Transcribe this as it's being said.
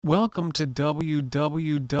Welcome to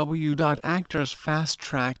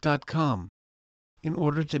www.actorsfasttrack.com. In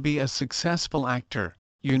order to be a successful actor,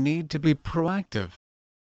 you need to be proactive.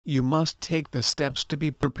 You must take the steps to be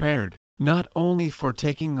prepared, not only for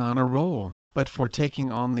taking on a role, but for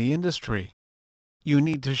taking on the industry. You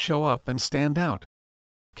need to show up and stand out.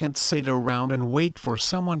 Can't sit around and wait for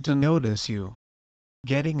someone to notice you.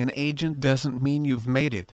 Getting an agent doesn't mean you've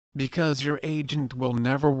made it, because your agent will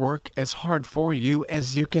never work as hard for you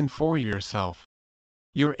as you can for yourself.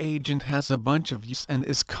 Your agent has a bunch of views and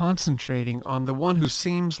is concentrating on the one who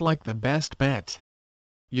seems like the best bet.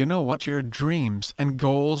 You know what your dreams and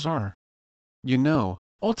goals are. You know,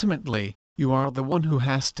 ultimately, you are the one who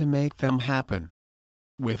has to make them happen.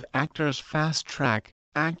 With Actors Fast Track,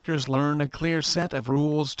 actors learn a clear set of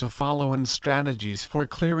rules to follow and strategies for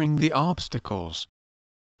clearing the obstacles.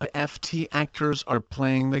 AFT actors are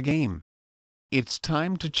playing the game. It's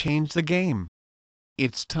time to change the game.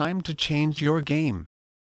 It's time to change your game.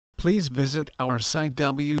 Please visit our site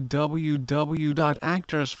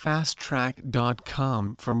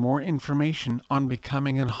www.actorsfasttrack.com for more information on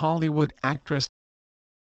becoming a Hollywood actress.